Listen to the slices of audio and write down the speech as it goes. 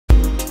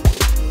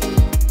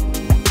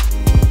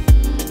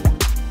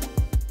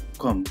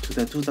Welcome to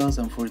the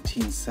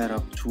 2014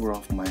 setup tour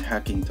of my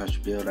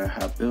Hackintosh build I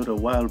have built a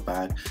while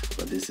back,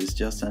 but this is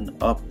just an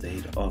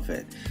update of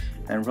it.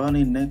 And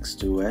running next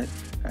to it,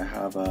 I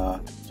have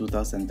a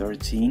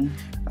 2013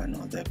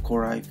 the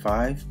Core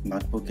i5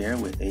 MacBook Air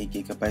with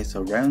 8GB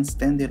of RAM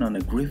standing on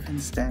a Griffin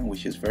stand,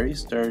 which is very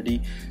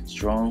sturdy,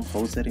 strong,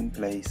 holds it in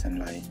place,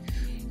 and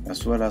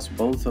as well as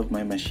both of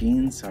my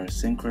machines are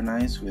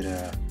synchronized with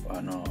a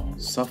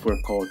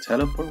software called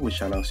Teleport,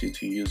 which allows you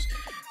to use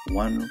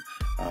one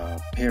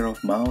pair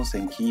of mouse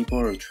and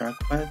keyboard or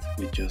trackpad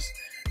with just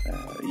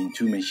in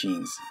two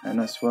machines. And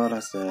as well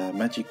as the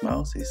Magic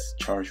Mouse is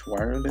charged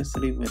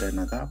wirelessly with an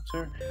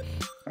adapter.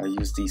 I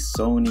use these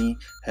Sony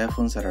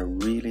headphones that are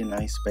really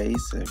nice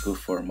space, good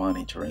for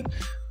monitoring.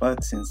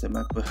 But since the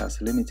MacBook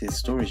has limited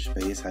storage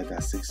space, I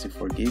got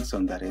 64 gigs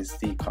on that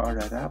SD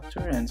card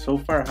adapter, and so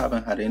far I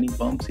haven't had any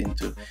bumping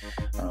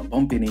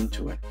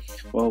into it.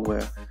 Well,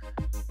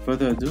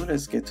 further ado,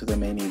 let's get to the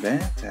main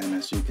event. And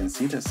as you can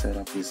see, the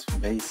setup is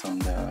based on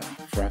the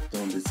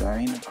Fractal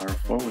Design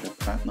R4 with a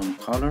platinum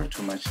color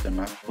to match the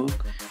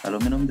MacBook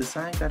aluminum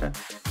design. Got a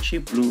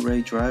cheap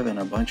Blu-ray drive and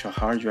a bunch of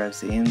hard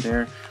drives in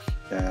there.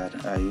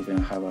 That I even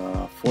have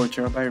a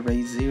 4TB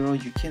RAID 0.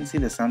 You can see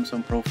the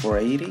Samsung Pro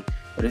 480,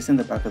 but it's in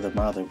the back of the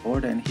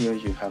motherboard. And here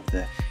you have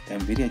the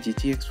NVIDIA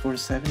GTX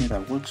 470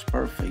 that works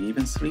perfect,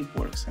 even sleep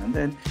works. And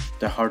then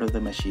the heart of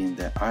the machine,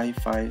 the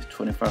i5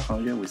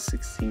 2500 with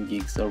 16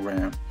 gigs of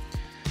RAM.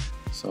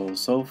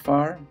 So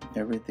far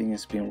everything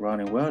has been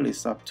running well.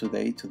 It's up to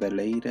date to the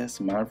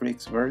latest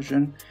Mavericks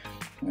version,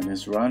 and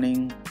it's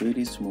running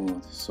pretty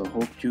smooth. So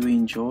hope you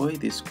enjoy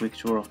this quick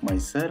tour of my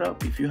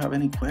setup. If you have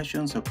any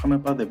questions or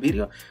comment about the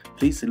video,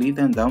 please leave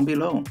them down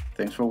below.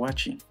 Thanks for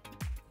watching.